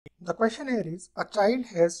The question here is, a child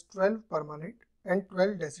has 12 permanent and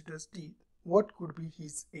 12 deciduous teeth. What could be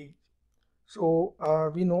his age? So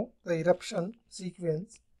we know the eruption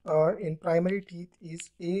sequence in primary teeth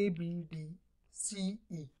is A, B, D, C,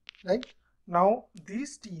 E, right? Now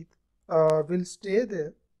these teeth will stay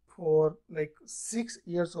there for like 6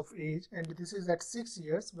 years of age, and this is at 6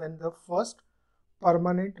 years when the first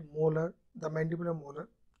permanent molar, the mandibular molar,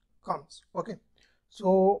 comes. Okay,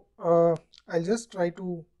 so I'll just try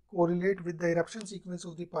to correlate with the eruption sequence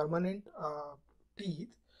of the permanent teeth.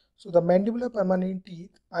 So the mandibular permanent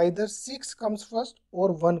teeth, either 6 comes first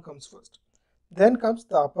or 1 comes first. Then comes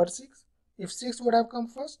the upper 6. If 6 would have come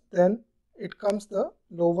first, then it comes the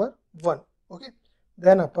lower 1. Okay,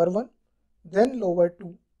 then upper 1, then lower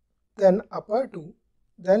 2, then upper 2,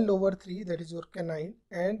 then lower 3, that is your canine,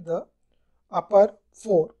 and the upper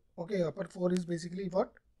 4. Okay, upper 4 is basically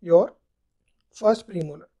what? Your first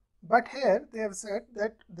premolar. But here they have said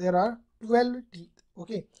that there are 12 teeth.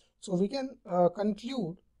 Okay, so we can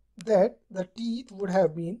conclude that the teeth would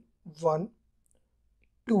have been 1,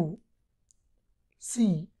 2,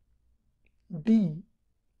 C, D,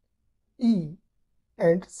 E,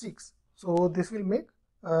 and 6. So this will make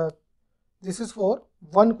this is for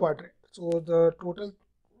one quadrant. So the total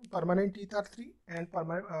permanent teeth are 3 and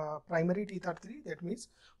primary teeth are 3. That means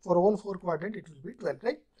for all 4 quadrant it will be 12,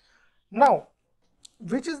 right? Now,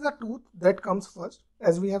 which is the tooth that comes first?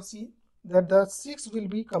 As we have seen that the 6 will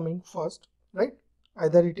be coming first, right?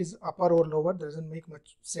 Either it is upper or lower, doesn't make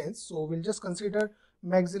much sense. So we'll just consider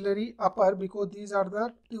maxillary upper because these are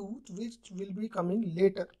the tooth which will be coming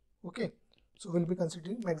later. Okay, so we'll be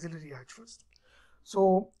considering maxillary arch first.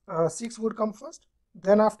 So 6 would come first.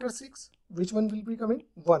 Then after 6, which one will be coming?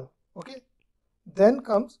 1. Okay, then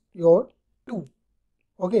comes your 2.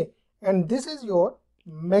 Okay, and this is your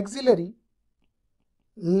maxillary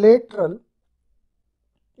lateral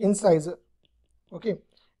incisor. Okay,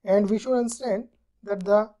 and we should understand that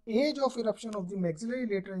the age of eruption of the maxillary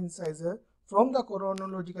lateral incisor from the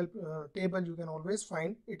chronological table you can always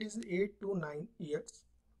find it is 8 to 9 years.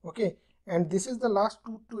 Okay, and this is the last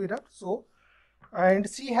tooth to erupt. So and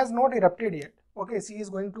C has not erupted yet. Okay, C is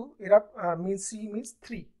going to erupt, means C means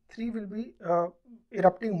 3 will be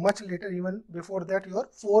erupting much later. Even before that your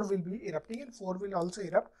 4 will be erupting, and 4 will also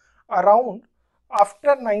erupt around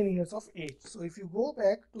after 9 years of age. So if you go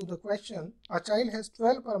back to the question, a child has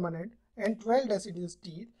 12 permanent and 12 deciduous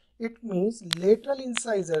teeth. It means lateral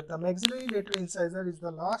incisor, the maxillary lateral incisor is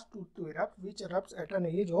the last tooth to erupt, which erupts at an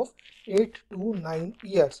age of 8 to 9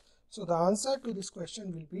 years. So the answer to this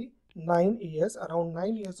question will be 9 years. Around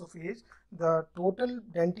 9 years of age, the total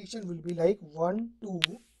dentition will be like 1 to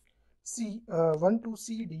C, 1 to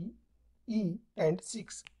C, D, E, and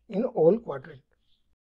 6 in all quadrant.